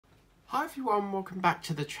Hi everyone, welcome back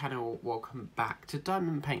to the channel, welcome back to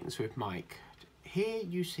Diamond Paintings with Mike. Here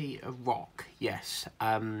you see a rock, yes,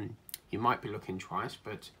 you might be looking twice,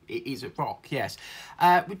 but it is a rock, yes.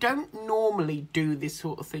 We don't normally do this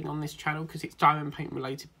sort of thing on this channel because it's diamond paint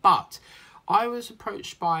related, but I was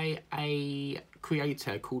approached by a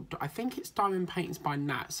creator called, I think it's Diamond Paintings by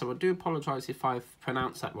Nat, so I do apologise if I've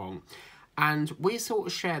pronounced that wrong. And we sort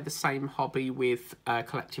of share the same hobby with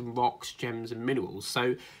collecting rocks, gems and minerals.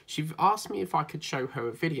 So she asked me if I could show her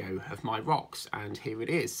a video of my rocks, and here it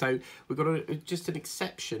is. So we've got just an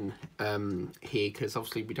exception here, because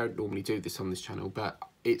obviously we don't normally do this on this channel, but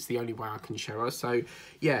it's the only way I can show her. So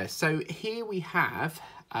yeah, so here we have,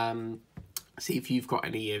 see if you've got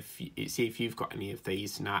any of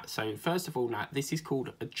these, Nat. So first of all, Nat, this is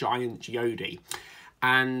called a giant geode.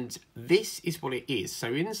 And this is what it is.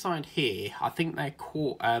 So inside here, I think they're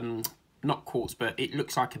not quartz, but it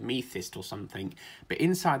looks like a amethyst or something. But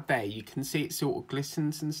inside there, you can see it sort of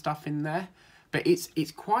glistens and stuff in there. But it's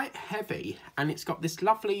quite heavy, and it's got this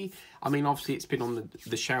lovely, I mean, obviously it's been on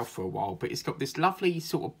the shelf for a while, but it's got this lovely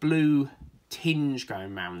sort of blue tinge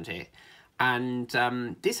going around it. And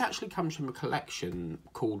this actually comes from a collection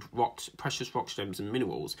called Precious Rocks, Gems and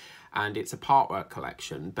Minerals, and it's a partwork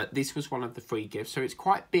collection, but this was one of the free gifts, so it's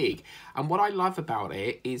quite big. And what I love about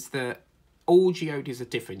it is that all geodes are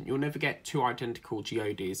different. You'll never get two identical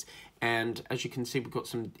geodes, and as you can see, we've got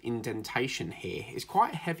some indentation here. It's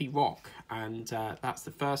quite a heavy rock, and that's the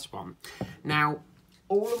first one. Now,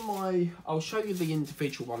 I'll show you the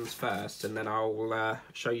individual ones first, and then I'll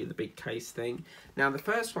show you the big case thing. Now, the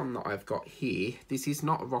first one that I've got here, this is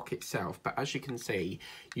not a rock itself, but as you can see,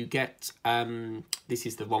 you get, this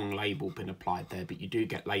is the wrong label been applied there, but you do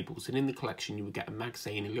get labels. And in the collection, you would get a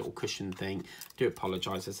magazine, a little cushion thing. I do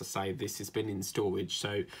apologise, as I say, this has been in storage.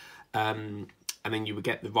 So, and then you would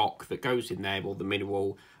get the rock that goes in there, or the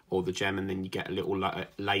mineral, or the gem, and then you get a little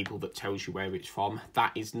label that tells you where it's from.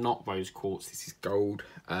 That is not rose quartz, this is gold.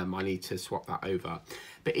 I need to swap that over.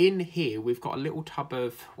 But in here, we've got a little tub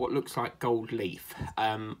of what looks like gold leaf.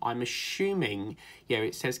 I'm assuming, yeah,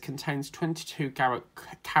 it says contains 22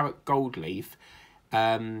 carat gold leaf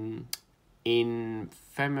in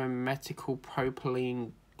ferrometical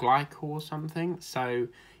propylene glycol or something. So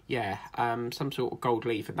yeah, some sort of gold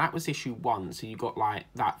leaf, and that was issue 1, so you got like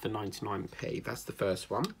that for 99p. That's the first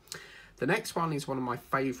one. The next one is one of my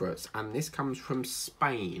favourites, and this comes from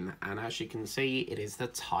Spain, and as you can see, it is the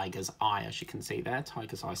Tiger's Eye. As you can see there,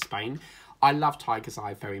 Tiger's Eye, Spain. I love Tiger's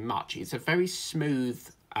Eye very much. It's a very smooth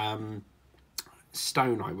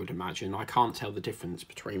stone, I would imagine. I can't tell the difference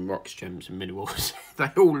between rocks, gems and minerals.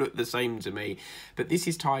 They all look the same to me, but this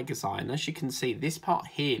is Tiger's Eye, and as you can see, this part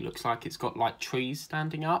here looks like it's got like trees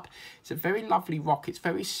standing up. It's a very lovely rock. It's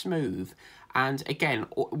very smooth, and again,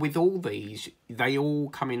 with all these, they all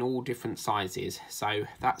come in all different sizes. So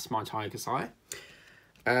that's my Tiger's Eye.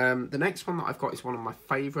 The next one that I've got is one of my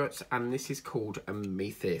favourites, and this is called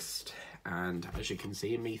amethyst. And as you can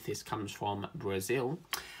see, amethyst comes from Brazil.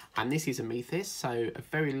 And this is amethyst, so a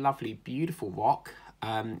very lovely, beautiful rock.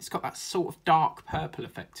 It's got that sort of dark purple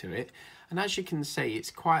effect to it. And as you can see,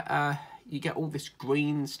 it's quite you get all this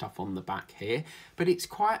green stuff on the back here, but it's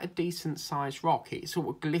quite a decent sized rock. It sort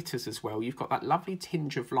of glitters as well. You've got that lovely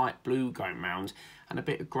tinge of light blue going round and a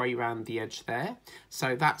bit of grey around the edge there.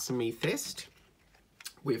 So that's amethyst.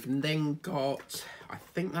 We've then got, I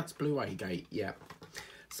think that's blue agate, yeah.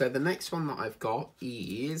 So the next one that I've got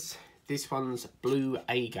is, this one's blue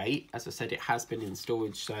agate. As I said, it has been in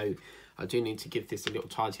storage, so I do need to give this a little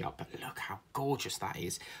tidy up, but look how gorgeous that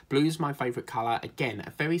is. Blue is my favourite colour. Again, a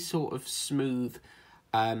very sort of smooth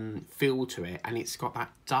feel to it, and it's got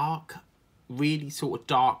that dark, really sort of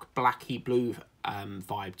dark blacky blue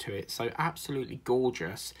vibe to it, so absolutely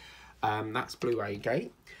gorgeous. That's blue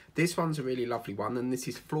agate. This one's a really lovely one, and this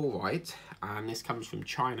is fluorite, and this comes from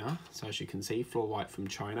China. So as you can see, fluorite from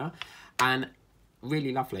China, and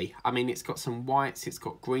really lovely. I mean, it's got some whites, it's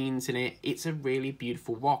got greens in it. It's a really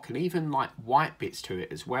beautiful rock, and even like white bits to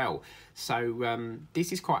it as well. So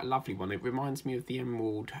this is quite a lovely one. It reminds me of the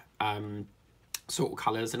emerald sort of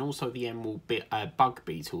colours, and also the emerald bug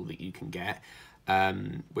beetle that you can get,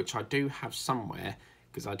 which I do have somewhere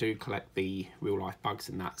because I do collect the real life bugs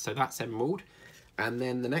in that. So that's emerald. And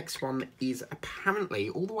then the next one is apparently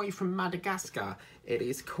all the way from Madagascar. It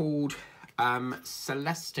is called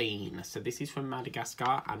Celestine. So this is from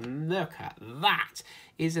Madagascar, and look at that.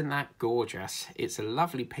 Isn't that gorgeous? It's a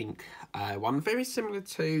lovely pink one, very similar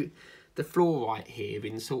to the fluorite here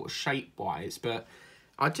in sort of shape wise, but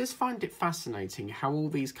I just find it fascinating how all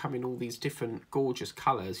these come in all these different gorgeous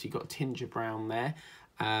colours. You've got a tinge of brown there.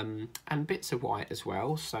 and bits of white as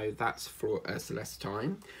well, so that's for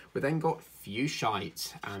celestine. We then got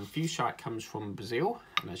fuchsite, and fuchsite comes from Brazil,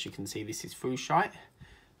 and as you can see, this is fuchsite,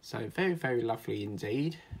 so very, very lovely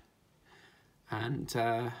indeed, and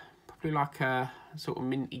probably like a sort of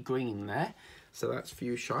minty green there. So that's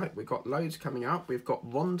fuchsite. We've got loads coming up. We've got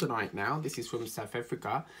rhodonite now. This is from South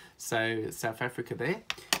Africa, so South Africa there,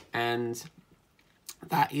 and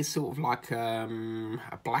that is sort of like a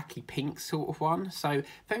blacky pink sort of one. So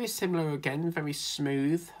very similar again, very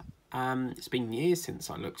smooth. It's been years since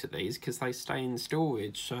I looked at these because they stay in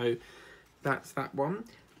storage. So that's that one.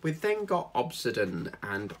 We've then got obsidian,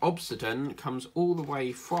 and obsidian comes all the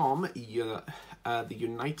way from the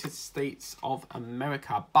United States of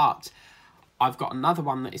America, but I've got another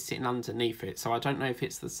one that is sitting underneath it, so I don't know if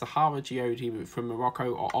it's the Sahara Geode from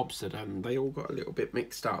Morocco or obsidian. They all got a little bit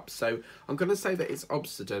mixed up, so I'm going to say that it's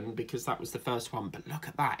obsidian because that was the first one. But look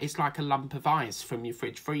at that, it's like a lump of ice from your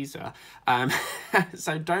fridge freezer.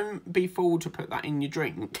 So don't be fooled to put that in your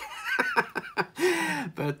drink.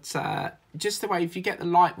 But just the way, if you get the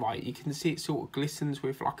light right, you can see it sort of glistens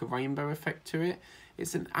with like a rainbow effect to it.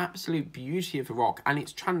 It's an absolute beauty of a rock, and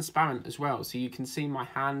it's transparent as well, so you can see my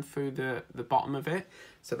hand through the bottom of it.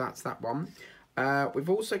 So that's that one. We've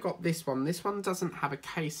also got this one. This one doesn't have a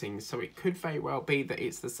casing, so it could very well be that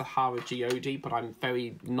it's the Sahara Geode, but I'm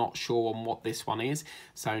very not sure on what this one is.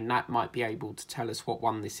 So Nat might be able to tell us what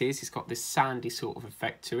one this is. It's got this sandy sort of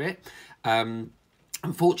effect to it.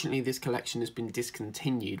 Unfortunately, this collection has been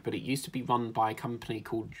discontinued, but it used to be run by a company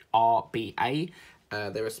called RBA.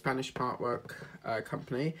 They're a Spanish artwork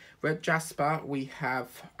company. Red jasper, we have,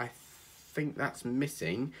 I think that's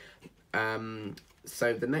missing.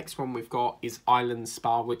 So the next one we've got is Island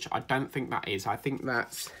Spar, which I don't think that is. I think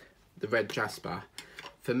that's the red jasper.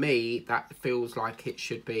 For me, that feels like it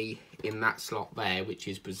should be in that slot there, which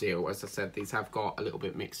is Brazil. As I said, these have got a little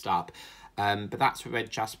bit mixed up. But that's red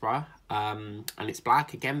jasper, and it's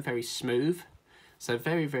black, again, very smooth. So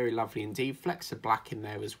very, very lovely indeed. Flecks of black in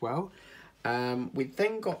there as well. We've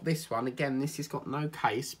then got this one. Again, this has got no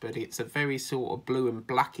case, but it's a very sort of blue and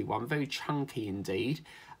blacky one. Very chunky indeed.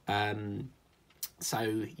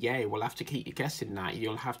 So, yeah, we'll have to keep you guessing that.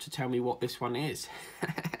 You'll have to tell me what this one is.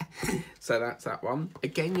 So that's that one.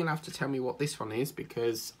 Again, you'll have to tell me what this one is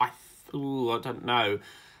because I don't know.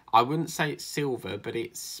 I wouldn't say it's silver, but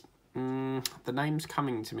it's... the name's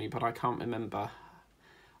coming to me, but I can't remember.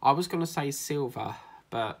 I was going to say silver,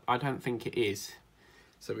 but I don't think it is.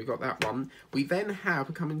 So we got that one. We then have,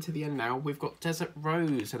 we're coming to the end now, we've got Desert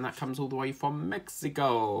Rose, and that comes all the way from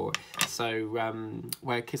Mexico. So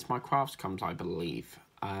where Kiss My Crafts comes, I believe.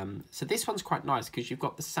 So this one's quite nice because you've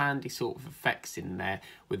got the sandy sort of effects in there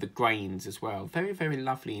with the grains as well. Very, very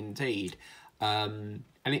lovely indeed. And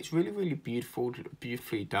it's really, really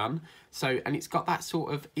beautifully done. So, and it's got that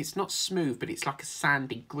sort of, it's not smooth, but it's like a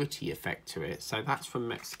sandy, gritty effect to it. So that's from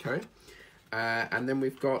Mexico. And then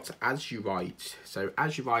we've got azurite. So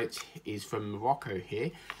azurite is from Morocco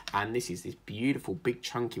here, and this is this beautiful big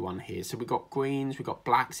chunky one here. So we've got greens, we've got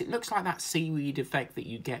blacks. It looks like that seaweed effect that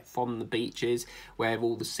you get from the beaches where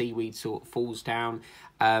all the seaweed sort of falls down.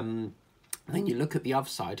 And then you look at the other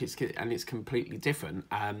side, it's completely different,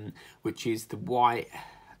 which is the white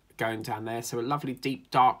going down there. So a lovely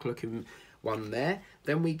deep dark looking one there.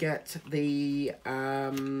 Then we get the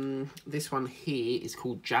this one here is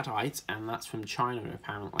called jadeite, and that's from China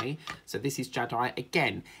apparently. So this is jadeite.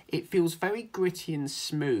 Again, it feels very gritty and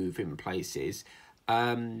smooth in places.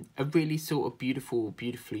 A really sort of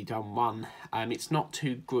beautifully done one. It's not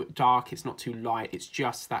too dark, it's not too light, it's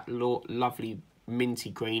just that lovely minty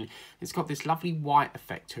green. It's got this lovely white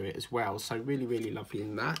effect to it as well, so really, really lovely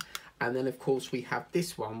in that. And then, of course, we have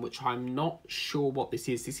this one, which I'm not sure what this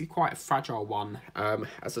is. This is quite a fragile one,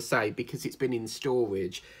 as I say, because it's been in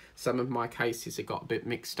storage. Some of my cases have got a bit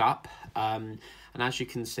mixed up. And as you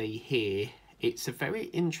can see here, it's a very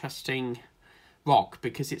interesting rock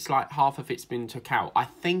because it's like half of it's been took out. I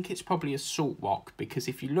think it's probably a salt rock because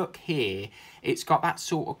if you look here, it's got that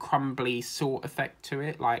sort of crumbly salt effect to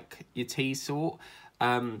it, like your tea salt.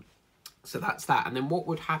 So that's that. And then what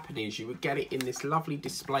would happen is you would get it in this lovely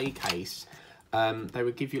display case. They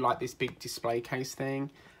would give you like this big display case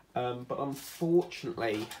thing. But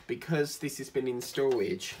unfortunately, because this has been in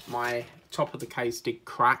storage, my top of the case did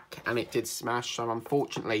crack and it did smash. So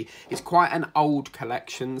unfortunately, it's quite an old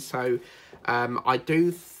collection. So I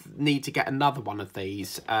do need to get another one of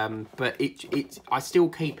these, but I still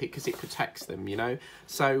keep it because it protects them, you know.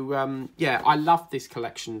 So yeah, I love this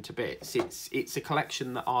collection to bits. It's a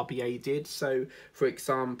collection that RBA did. So for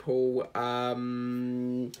example,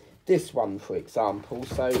 this one, for example.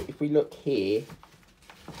 So if we look here,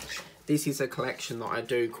 this is a collection that I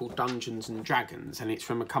do called Dungeons and Dragons, and it's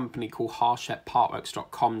from a company called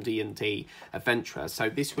HarshepPartworks.com D&D Adventurer. So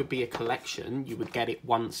this would be a collection. You would get it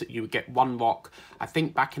once, you would get one rock. I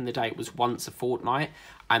think back in the day it was once a fortnight,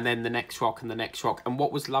 and then the next rock and the next rock. And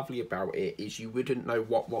what was lovely about it is you wouldn't know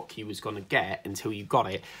what rock you was going to get until you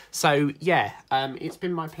got it. So yeah, it's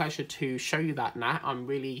been my pleasure to show you that, Nat. I'm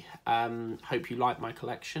really hope you like my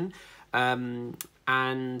collection.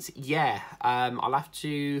 And yeah, I'll have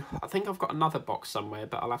to, I think I've got another box somewhere,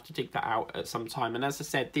 but I'll have to dig that out at some time. And as I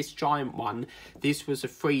said, this giant one, this was a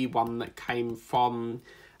free one that came from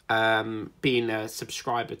being a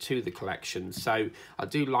subscriber to the collection. So I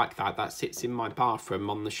do like that. That sits in my bathroom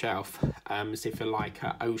on the shelf, as if a like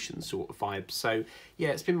a ocean sort of vibe. So yeah,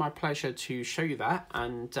 it's been my pleasure to show you that,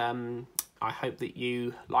 and I hope that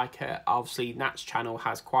you like it. Obviously, Nat's channel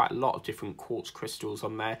has quite a lot of different quartz crystals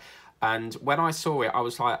on there. And when I saw it, I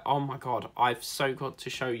was like, oh my God, I've so got to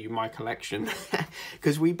show you my collection,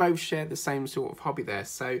 because we both share the same sort of hobby there.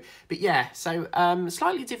 So, but yeah, so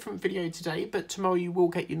slightly different video today, but tomorrow you will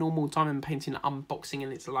get your normal diamond painting unboxing,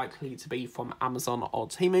 and it's likely to be from Amazon or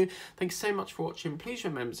Temu. Thanks so much for watching. Please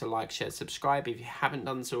remember to like, share, subscribe if you haven't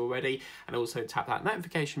done so already, and also tap that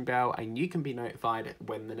notification bell and you can be notified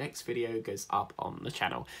when the next video goes up on the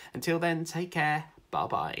channel. Until then, take care.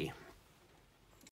 Bye-bye.